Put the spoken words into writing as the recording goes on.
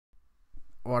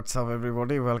What's up,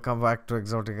 everybody? Welcome back to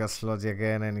Exotic Astrology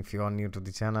again. And if you are new to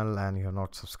the channel and you're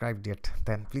not subscribed yet,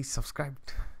 then please subscribe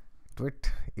to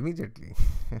it immediately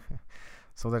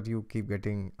so that you keep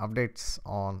getting updates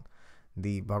on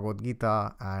the Bhagavad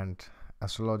Gita and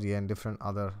astrology and different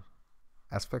other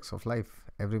aspects of life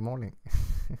every morning,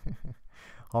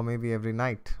 or maybe every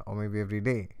night, or maybe every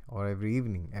day, or every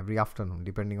evening, every afternoon,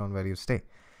 depending on where you stay.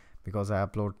 Because I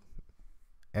upload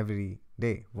every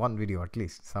day one video at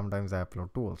least. Sometimes I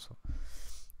upload two also.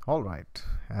 All right,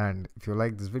 and if you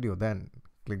like this video, then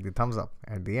click the thumbs up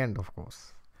at the end, of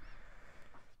course.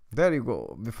 There you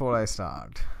go. Before I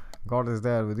start, God is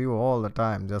there with you all the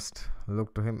time. Just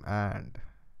look to him and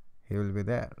he will be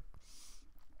there.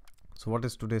 So what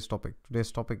is today's topic?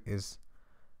 Today's topic is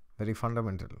very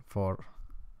fundamental for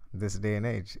this day and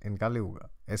age in Kali Yuga,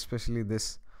 especially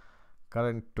this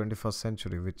current 21st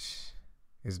century which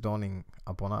is dawning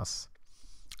upon us.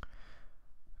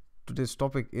 Today's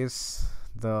topic is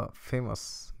the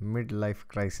famous midlife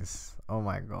crisis. Oh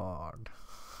my god.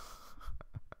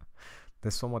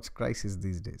 There's so much crisis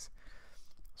these days.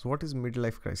 So what is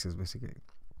midlife crisis basically?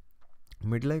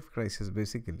 Midlife crisis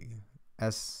basically,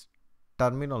 as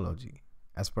terminology,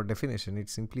 as per definition, it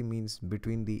simply means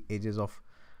between the ages of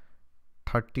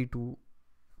 30 to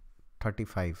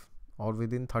 35 or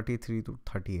within 33 to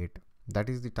 38. That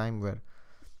is the time where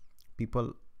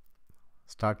people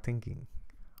start thinking,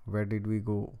 where did we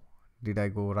go? Did I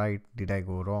go right? Did I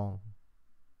go wrong?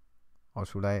 Or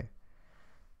should I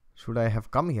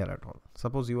have come here at all?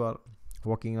 Suppose you are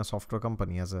working in a software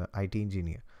company as a IT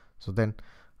engineer. So then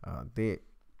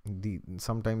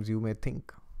sometimes you may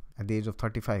think at the age of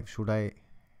 35, should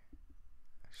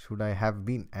I have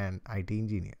been an IT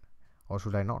engineer, or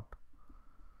should I not?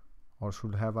 Or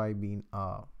should have I been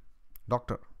a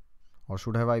doctor? Or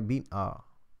should have I been a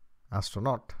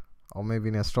astronaut, or maybe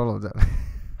an astrologer?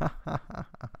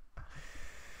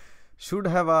 Should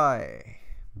have I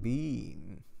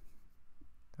been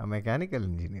a mechanical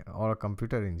engineer or a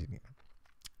computer engineer?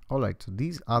 Alright, so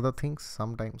these are the things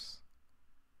sometimes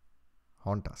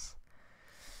haunt us.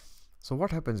 So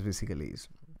what happens basically is,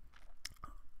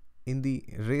 in the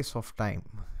race of time,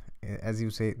 as you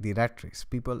say, the rat race,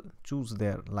 people choose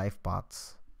their life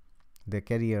paths, their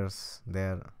careers,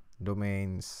 their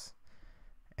domains,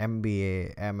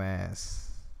 MBA,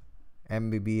 MS,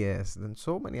 MBBS, then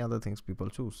so many other things people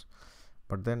choose.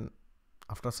 But then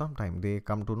after some time they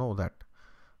come to know that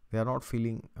they are not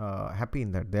feeling happy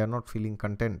in that. They are not feeling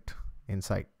content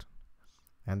inside,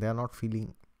 and they are not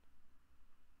feeling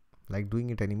like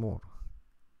doing it anymore.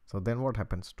 So then what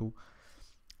happens? To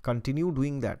continue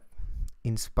doing that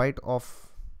in spite of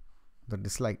the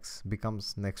dislikes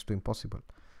becomes next to impossible.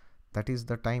 That is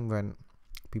the time when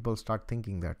people start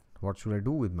thinking that, what should I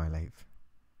do with my life?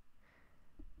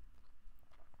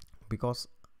 Because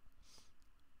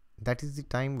that is the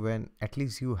time when at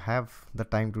least you have the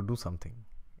time to do something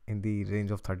in the range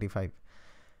of 35.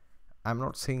 I'm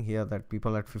not saying here that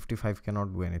people at 55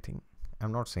 cannot do anything.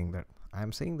 I'm not saying that.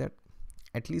 I'm saying that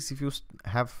at least if you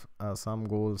have some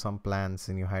goals, some plans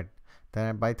in your head,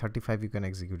 then by 35 you can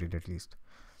execute it at least.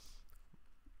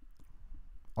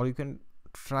 Or you can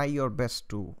try your best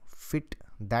to fit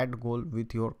that goal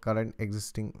with your current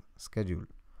existing schedule,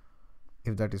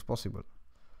 if that is possible.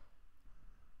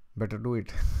 Better do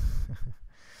it.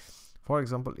 For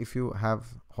example, if you have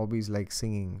hobbies like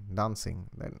singing, dancing,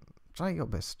 then try your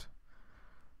best.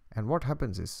 And what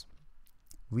happens is,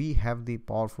 we have the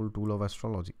powerful tool of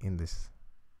astrology in this.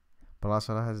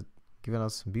 Parashara has given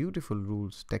us beautiful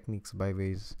rules, techniques by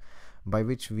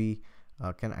which we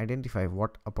can identify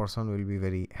what a person will be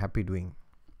very happy doing,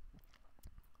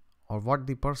 or what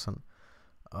the person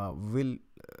will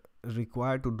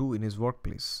require to do in his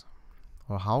workplace,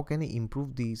 or how can he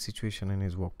improve the situation in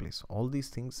his workplace. All these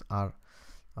things are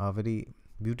very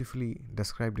beautifully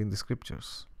described in the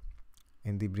scriptures,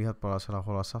 in the Brihat Parashara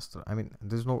Hora Shastra. I mean,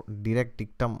 there's no direct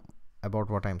dictum about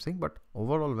what I'm saying, but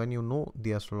overall, when you know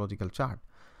the astrological chart,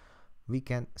 we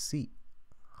can see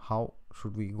how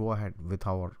should we go ahead with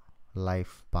our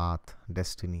life path,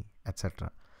 destiny, etc.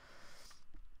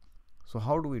 So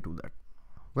how do we do that?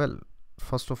 Well,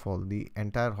 first of all, the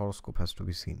entire horoscope has to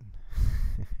be seen.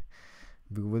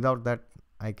 Without that,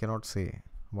 I cannot say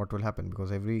what will happen,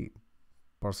 because every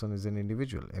person is an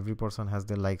individual. Every person has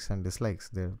their likes and dislikes,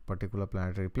 their particular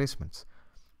planetary placements.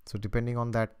 So depending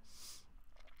on that,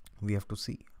 we have to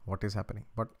see what is happening.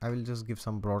 But I will just give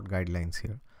some broad guidelines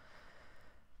here.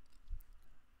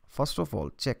 First of all,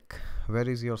 check where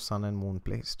is your sun and moon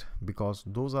placed, because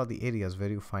those are the areas where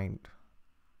you find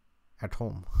at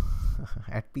home,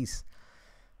 at peace.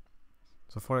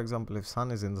 So for example, if Sun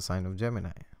is in the sign of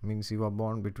Gemini, means you are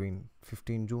born between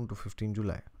 15 June to 15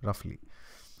 July, roughly.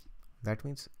 That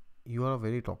means you are a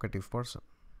very talkative person.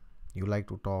 You like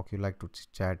to talk, you like to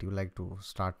chat, you like to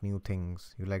start new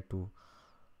things, you like to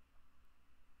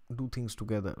do things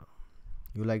together,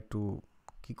 you like to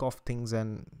kick off things,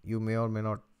 and you may or may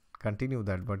not continue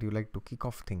that, but you like to kick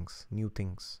off things, new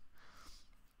things.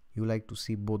 You like to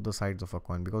see both the sides of a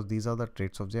coin, because these are the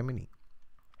traits of Gemini.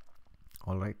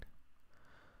 All right.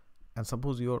 And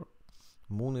suppose your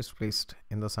moon is placed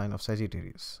in the sign of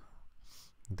Sagittarius,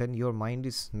 then your mind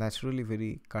is naturally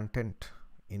very content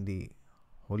in the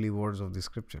holy words of the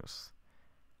scriptures.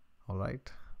 All right.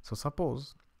 So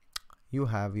suppose you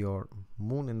have your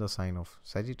moon in the sign of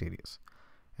Sagittarius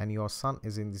and your sun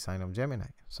is in the sign of Gemini.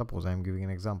 Suppose I am giving an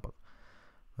example.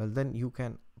 Well, then you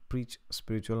can preach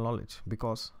spiritual knowledge,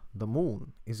 because the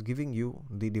moon is giving you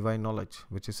the divine knowledge,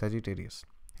 which is Sagittarius,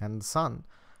 and the sun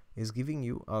is giving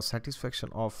you a satisfaction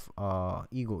of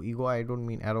ego. I don't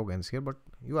mean arrogance here, but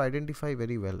you identify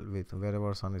very well with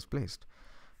wherever sun is placed,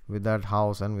 with that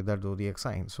house and with that zodiac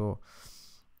sign. So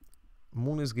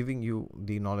moon is giving you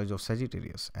the knowledge of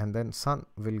Sagittarius, and then sun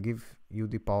will give you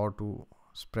the power to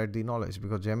spread the knowledge,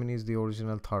 because Gemini is the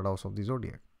original third house of the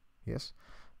zodiac. Yes.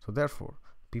 So therefore,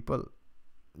 people,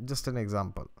 just an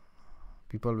example,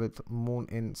 people with moon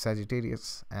in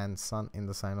Sagittarius and sun in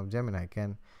the sign of Gemini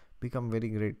can become very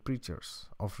great preachers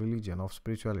of religion, of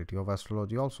spirituality, of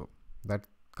astrology also. That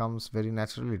comes very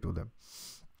naturally to them.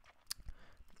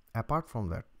 Apart from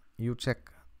that, you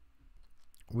check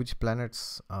which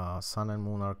planets sun and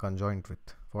moon are conjoined with.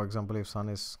 For example, if sun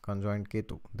is conjoined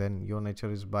Ketu, then your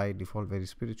nature is by default very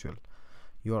spiritual.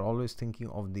 You are always thinking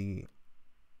of the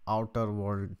outer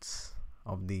worlds,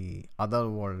 of the other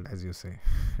world, as you say.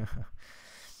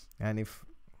 And if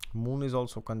moon is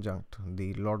also conjunct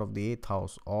the lord of the 8th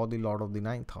house or the lord of the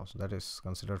 9th house, that is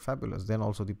considered fabulous. Then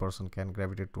also the person can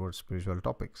gravitate towards spiritual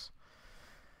topics.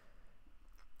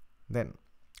 Then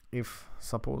if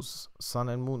suppose sun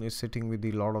and moon is sitting with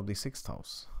the lord of the 6th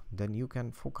house, then you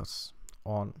can focus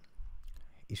on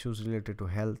issues related to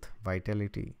health,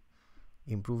 vitality,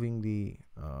 improving the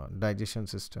digestion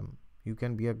system. You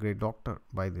can be a great doctor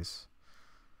by this.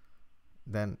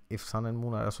 Then if sun and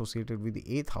moon are associated with the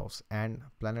 8th house and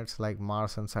planets like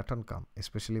Mars and Saturn come,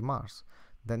 especially Mars,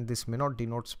 then this may not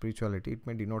denote spirituality, it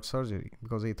may denote surgery,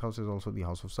 because 8th house is also the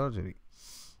house of surgery.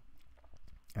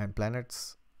 And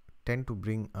planets tend to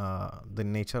bring the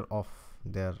nature of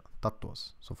their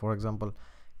tattvas. So for example,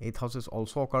 8th house is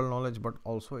also occult knowledge, but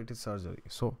also it is surgery.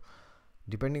 So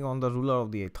depending on the ruler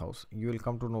of the 8th house, you will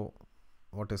come to know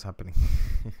what is happening.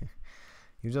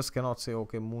 You just cannot say,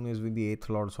 okay, moon is with the 8th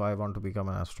lord, so I want to become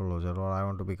an astrologer or I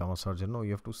want to become a surgeon. No, you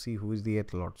have to see who is the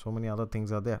 8th lord. So many other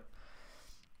things are there.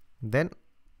 Then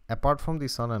apart from the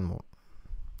sun and moon,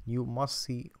 you must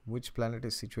see which planet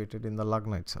is situated in the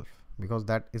Lagna itself, because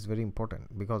that is very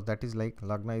important, because that is like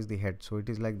Lagna is the head. So it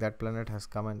is like that planet has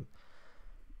come and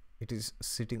it is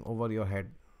sitting over your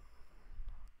head,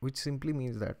 which simply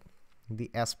means that the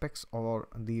aspects or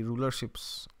the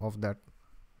rulerships of that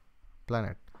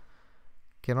planet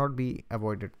cannot be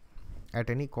avoided at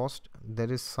any cost.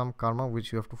 There is some karma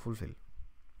which you have to fulfill.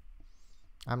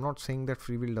 I'm not saying that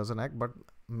free will doesn't act, but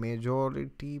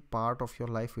majority part of your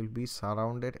life will be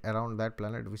surrounded around that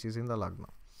planet which is in the Lagna.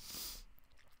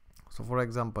 So for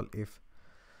example, if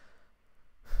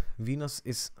Venus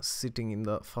is sitting in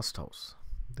the 1st house,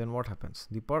 then what happens?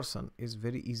 The person is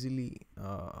very easily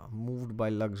moved by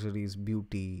luxuries,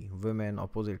 beauty, women,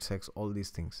 opposite sex, all these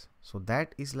things. So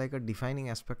that is like a defining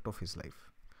aspect of his life.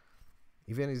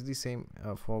 Even is the same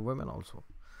for women also.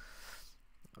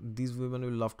 These women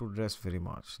will love to dress very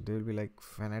much. They will be like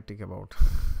fanatic about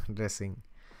dressing.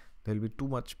 They will be too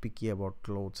much picky about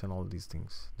clothes and all these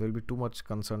things. They will be too much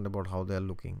concerned about how they are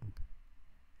looking.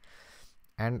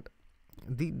 And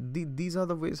these are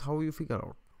the ways how you figure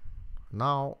out.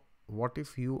 Now, what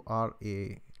if you are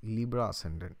a Libra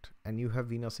ascendant and you have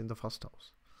Venus in the 1st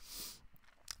house?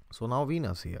 So now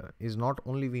Venus here is not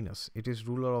only Venus, it is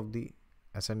ruler of the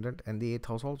ascendant and the 8th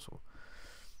house also.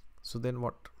 So then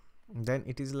what? Then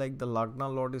it is like the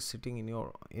Lagna lord is sitting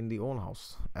in the own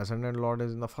house. Ascendant lord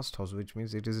is in the 1st house, which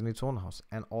means it is in its own house.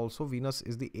 And also Venus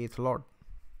is the 8th lord.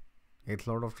 8th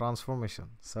lord of transformation,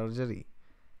 surgery.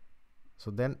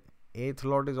 So then 8th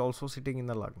lord is also sitting in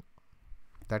the Lagna.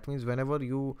 That means whenever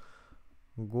you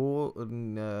go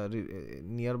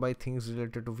nearby things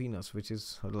related to Venus, which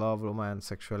is love, romance,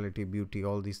 sexuality, beauty,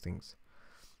 all these things,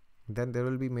 then there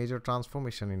will be major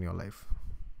transformation in your life,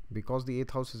 because the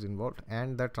 8th house is involved,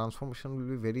 and that transformation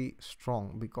will be very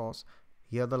strong because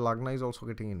here the Lagna is also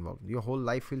getting involved. Your whole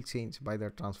life will change by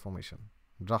that transformation.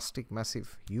 drastic,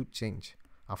 massive, huge change.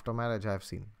 After marriage, I have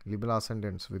seen Libra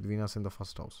ascendants with Venus in the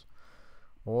first house.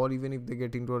 Or even if they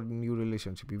get into a new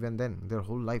relationship, even then their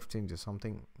whole life changes,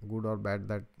 something good or bad,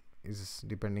 that is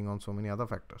depending on so many other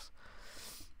factors.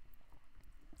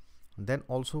 Then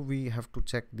also we have to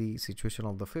check the situation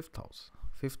of the fifth house.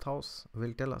 Fifth house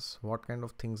will tell us what kind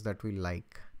of things that we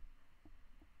like,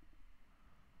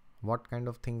 what kind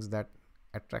of things that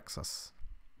attracts us.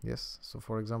 Yes, so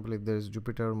for example, if there is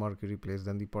Jupiter or Mercury placed,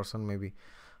 then the person may be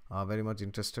very much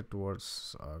interested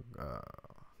towards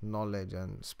knowledge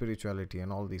and spirituality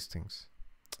and all these things.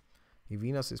 If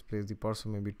Venus is placed, the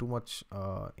person may be too much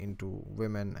into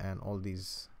women and all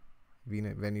these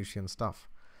Venusian stuff.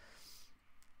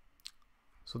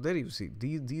 So there you see,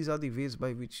 these are the ways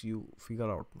by which you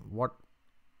figure out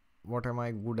what am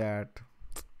I good at,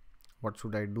 what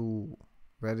should I do,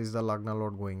 where is the Lagna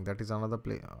Lord going. That is another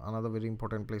very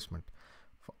important placement.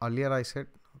 Earlier I said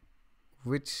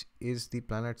which is the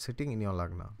planet sitting in your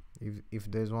Lagna.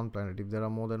 If there is one planet, if there are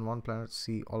more than one planet,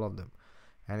 see all of them.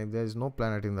 And if there is no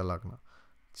planet in the Lagna,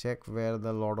 check where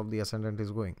the Lord of the Ascendant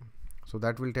is going. So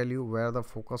that will tell you where the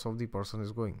focus of the person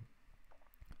is going.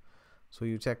 So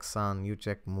you check Sun, you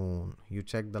check Moon, you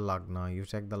check the Lagna, you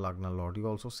check the Lagna Lord. You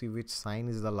also see which sign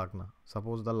is the Lagna.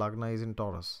 Suppose the Lagna is in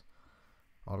Taurus.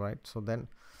 Alright, so then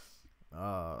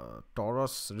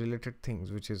Taurus related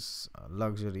things, which is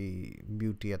luxury,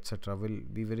 beauty, etc., will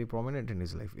be very prominent in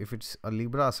his life. If it's a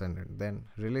Libra ascendant, then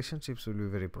relationships will be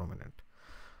very prominent.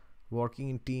 Working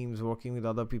in teams, working with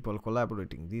other people,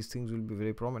 collaborating, these things will be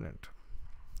very prominent.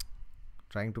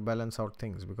 Trying to balance out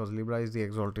things, because Libra is the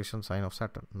exaltation sign of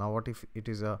Saturn. Now what if it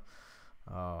is a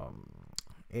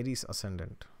Aries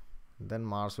ascendant? Then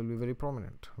Mars will be very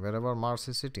prominent. Wherever Mars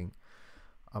is sitting,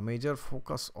 a major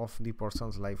focus of the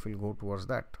person's life will go towards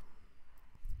that.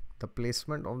 The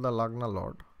placement of the Lagna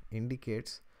Lord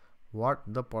indicates what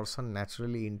the person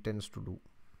naturally intends to do.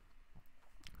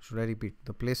 Should I repeat?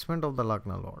 The placement of the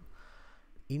Lagna Lord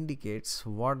indicates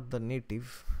what the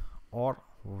native or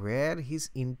where his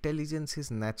intelligence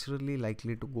is naturally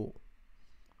likely to go.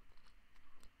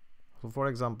 So for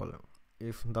example,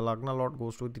 if the Lagna Lord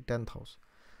goes to the 10th house,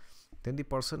 then the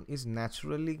person is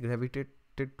naturally gravitated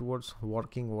towards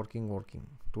working,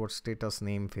 towards status,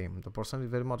 name, fame. The person is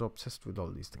very much obsessed with all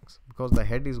these things, because the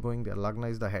head is going there. Lagna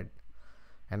is the head,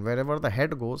 and wherever the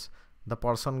head goes, the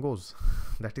person goes.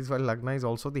 That is why Lagna is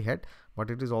also the head, but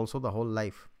it is also the whole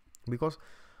life, because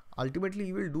ultimately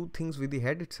you will do things with the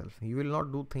head itself. You will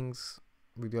not do things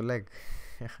with your leg.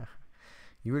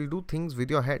 You will do things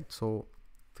with your head. So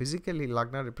physically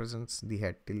Lagna represents the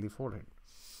head till the forehead,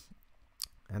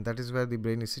 and that is where the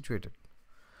brain is situated.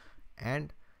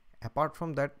 And apart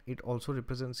from that, it also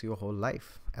represents your whole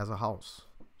life as a house.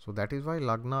 So that is why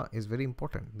Lagna is very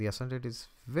important. The ascendant is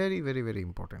very, very, very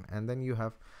important. And then you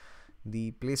have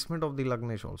the placement of the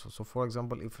Lagnesh also. So for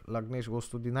example, if Lagnesh goes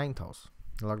to the 9th house,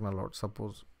 Lagna Lord,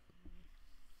 suppose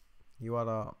you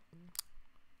are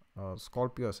a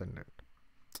Scorpio ascendant.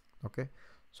 Okay,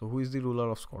 so who is the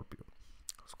ruler of Scorpio?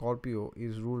 Scorpio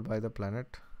is ruled by the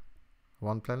planet,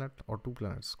 one planet or two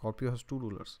planets. Scorpio has two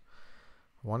rulers.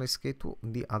 One is Ketu,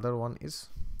 the other one is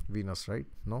Venus, right?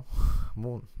 No,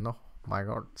 Moon, no, my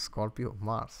God, Scorpio,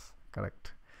 Mars,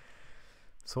 correct.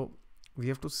 So we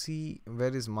have to see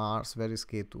where is Mars, where is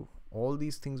Ketu. All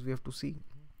these things we have to see.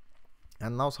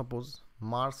 And now suppose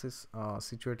Mars is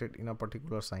situated in a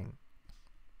particular sign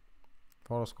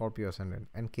for a Scorpio ascendant,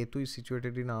 and Ketu is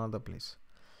situated in another place.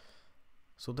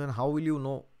 So then how will you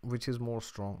know which is more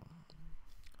strong?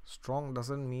 Strong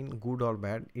doesn't mean good or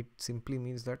bad. It simply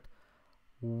means that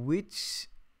which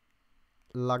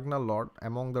Lagna Lord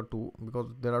among the two, because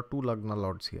there are two Lagna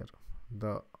Lords here,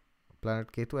 the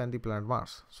planet Ketu and the planet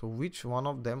Mars. So which one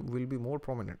of them will be more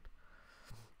prominent?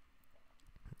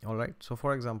 Alright, so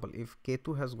for example, if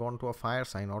Ketu has gone to a fire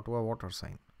sign or to a water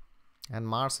sign, and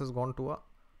Mars has gone to a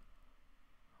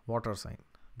water sign,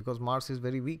 because Mars is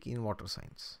very weak in water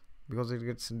signs, because it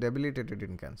gets debilitated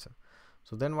in Cancer.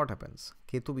 So then what happens?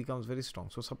 Ketu becomes very strong.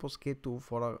 So suppose Ketu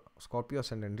for a Scorpio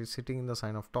ascendant is sitting in the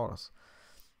sign of Taurus,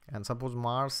 and suppose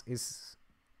Mars is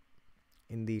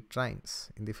in the trines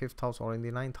in the 5th house or in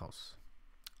the 9th house,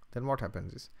 then what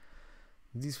happens is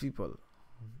these people,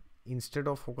 instead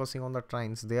of focusing on the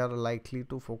trines, they are likely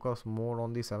to focus more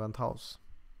on the 7th house.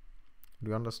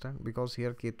 Do you understand? Because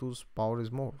here Ketu's power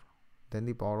is more than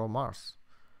the power of Mars.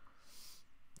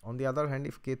 On the other hand,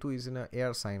 if Ketu is in an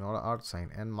air sign or an earth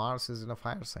sign and Mars is in a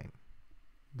fire sign,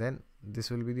 then this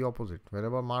will be the opposite.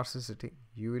 Wherever Mars is sitting,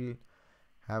 you will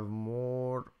have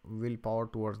more willpower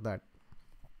towards that.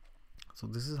 So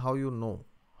this is how you know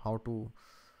how to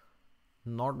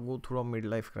not go through a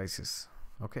midlife crisis.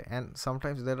 Okay, and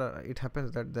sometimes it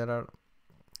happens that there are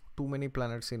too many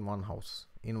planets in one house,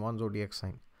 in one zodiac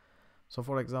sign. So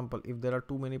for example, if there are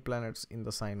too many planets in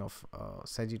the sign of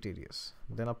Sagittarius,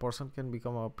 then a person can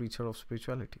become a preacher of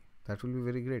spirituality. That will be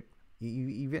very great.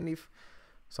 Even if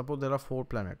suppose there are 4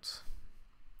 planets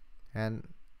and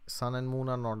sun and moon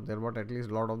are not there, but at least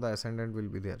a lot of the ascendant will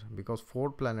be there, because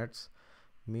 4 planets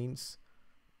means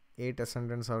 8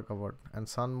 ascendants are covered, and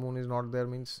sun moon is not there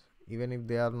means even if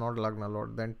they are not Lagna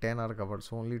Lord, then 10 are covered.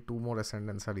 So only 2 more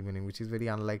ascendants are remaining, which is very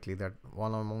unlikely that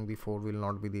one among the 4 will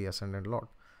not be the ascendant Lord.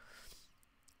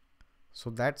 So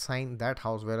that sign, that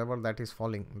house, wherever that is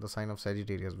falling, the sign of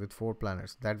Sagittarius with 4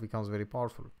 planets, that becomes very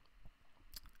powerful.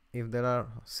 If there are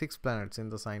 6 planets in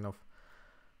the sign of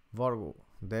Virgo,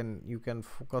 then you can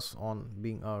focus on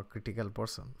being a critical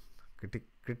person.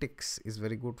 Critics is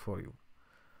very good for you.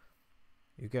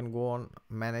 You can go on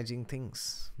managing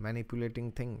things,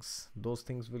 manipulating things. Those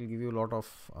things will give you a lot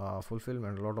of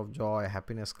fulfillment, a lot of joy,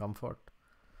 happiness, comfort.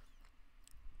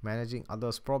 Managing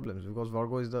others' problems, because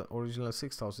Virgo is the original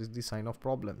 6th house, is the sign of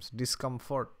problems,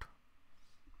 discomfort,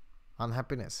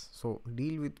 unhappiness. So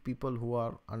deal with people who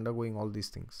are undergoing all these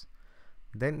things.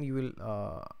 Then you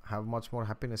will have much more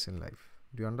happiness in life.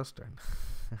 Do you understand?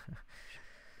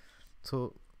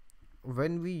 So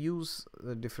when we use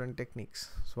the different techniques,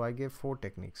 so I gave 4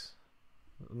 techniques,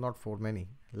 not 4, many.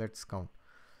 Let's count.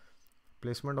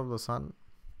 Placement of the sun,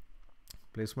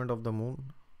 placement of the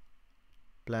moon,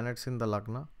 planets in the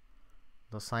Lagna,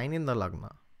 the sign in the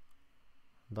Lagna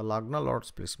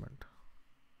Lord's placement,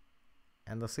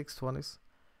 and the 6th one is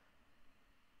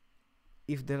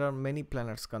if there are many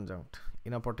planets conjunct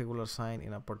in a particular sign,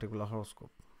 in a particular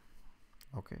horoscope.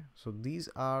 Okay, so these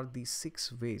are the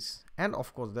 6 ways, and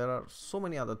of course there are so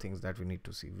many other things that we need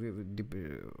to see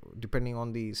depending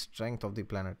on the strength of the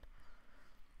planet.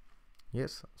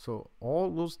 Yes, so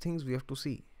all those things we have to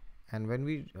see. And when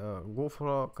we go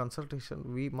for a consultation,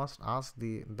 we must ask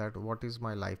that what is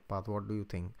my life path, what do you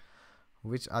think,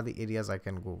 which are the areas I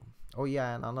can go. Oh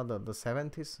yeah, and another, the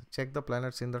 7th is check the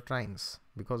planets in the trines,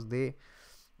 because they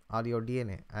are your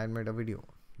DNA. I made a video,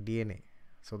 DNA.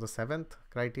 So the 7th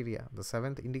criteria, the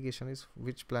 7th indication is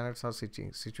which planets are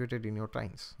situated in your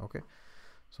trines. Okay,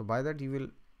 so by that you will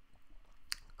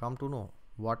come to know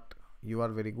what you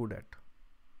are very good at.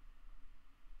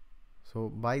 So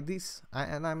by this,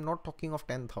 and I'm not talking of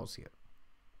 10th house here.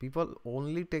 People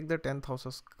only take the 10th house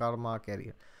as karma,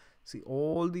 career. See,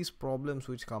 all these problems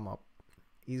which come up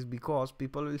is because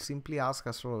people will simply ask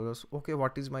astrologers, okay,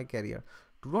 what is my career?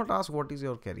 Do not ask what is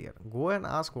your career. Go and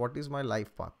ask what is my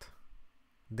life path.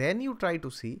 Then you try to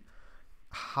see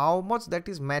how much that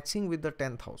is matching with the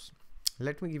 10th house.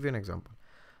 Let me give you an example.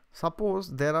 Suppose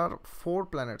there are 4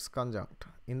 planets conjunct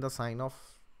in the sign of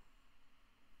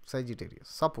Sagittarius,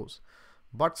 suppose,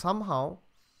 but somehow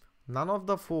none of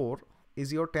the 4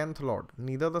 is your 10th lord,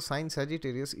 neither the sign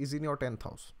Sagittarius is in your 10th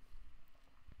house.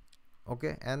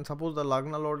 Okay, and suppose the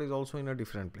Lagna lord is also in a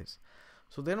different place.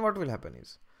 So then what will happen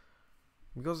is,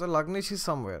 because the Lagnesh is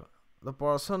somewhere, the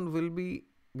person will be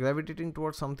gravitating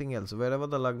towards something else wherever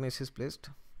the Lagnesh is placed,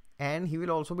 and he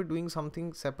will also be doing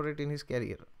something separate in his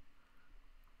career,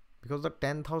 because the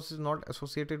 10th house is not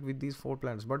associated with these 4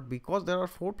 planets. But because there are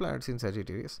 4 planets in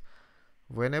Sagittarius,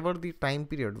 whenever the time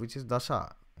period, which is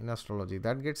Dasha in astrology,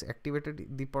 that gets activated,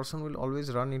 the person will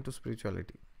always run into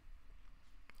spirituality,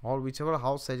 or whichever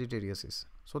house Sagittarius is.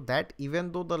 So that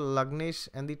even though the Lagnesh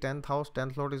and the 10th house,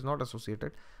 10th lord is not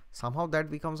associated, somehow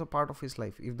that becomes a part of his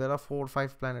life if there are 4 or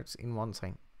 5 planets in one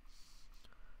sign.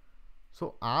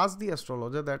 So ask the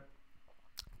astrologer that,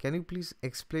 can you please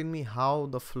explain me how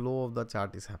the flow of the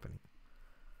chart is happening?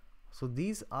 So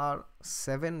these are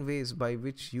 7 ways by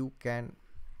which you can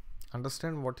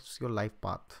understand what is your life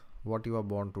path, what you are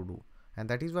born to do. And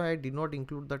that is why I did not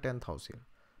include the 10th house here.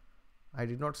 I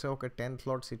did not say, okay, 10th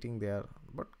lord sitting there,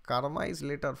 but karma is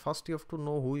later. First you have to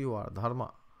know who you are,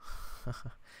 dharma.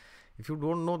 If you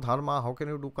don't know dharma, how can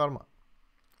you do karma?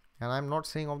 And I'm not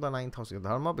saying of the 9th house here.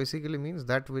 Dharma basically means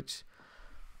that which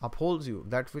upholds you,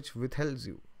 that which withholds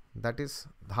you. That is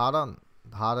dharan,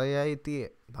 dharaya iti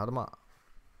dharma.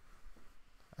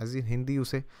 As in Hindi you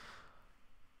say,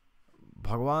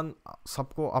 भगवान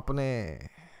सबको अपने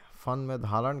fun में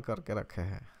धारण करके रखे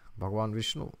हैं. Bhagwan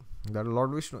Vishnu, that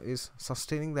Lord Vishnu is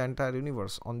sustaining the entire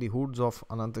universe on the hoods of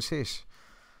Anantashesh,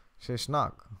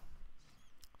 Sheshnag.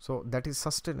 So that is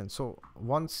sustenance. So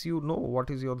once you know what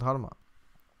is your dharma,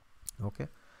 okay,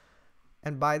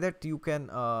 and by that you can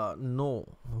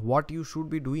know what you should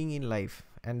be doing in life.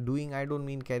 And doing, I don't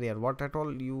mean career, what at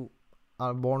all you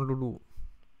are born to do.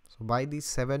 So by these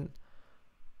 7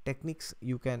 techniques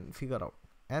you can figure out.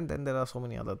 And then there are so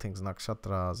many other things,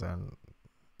 nakshatras and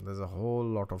There's a whole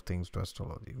lot of things to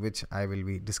astrology, which I will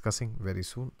be discussing very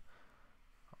soon.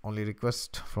 Only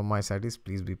request from my side is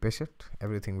please be patient.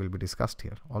 Everything will be discussed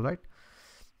here. All right.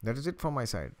 That is it from my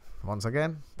side. Once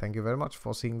again, thank you very much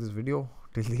for seeing this video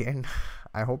till the end.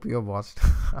 I hope you have watched.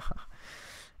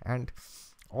 And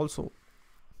also,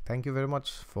 thank you very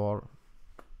much for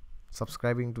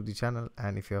subscribing to the channel.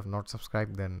 And if you have not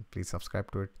subscribed, then please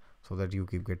subscribe to it so that you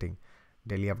keep getting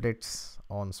daily updates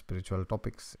on spiritual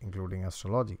topics, including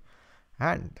astrology.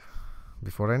 And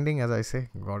before ending, as I say,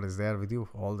 God is there with you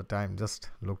all the time. Just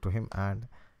look to Him and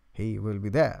He will be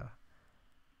there.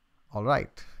 All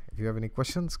right. If you have any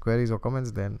questions, queries or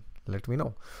comments, then let me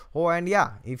know. Oh, and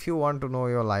yeah, if you want to know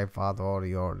your life path or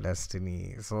your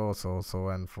destiny, so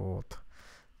and forth,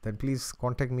 then please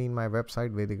contact me in my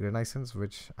website, Vedic Renaissance,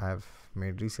 which I have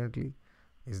made recently.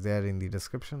 Is there in the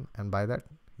description, and by that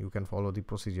you can follow the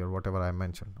procedure, whatever I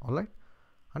mentioned. All right.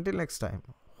 Until next time,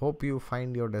 hope you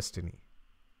find your destiny.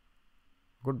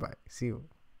 Goodbye. See you.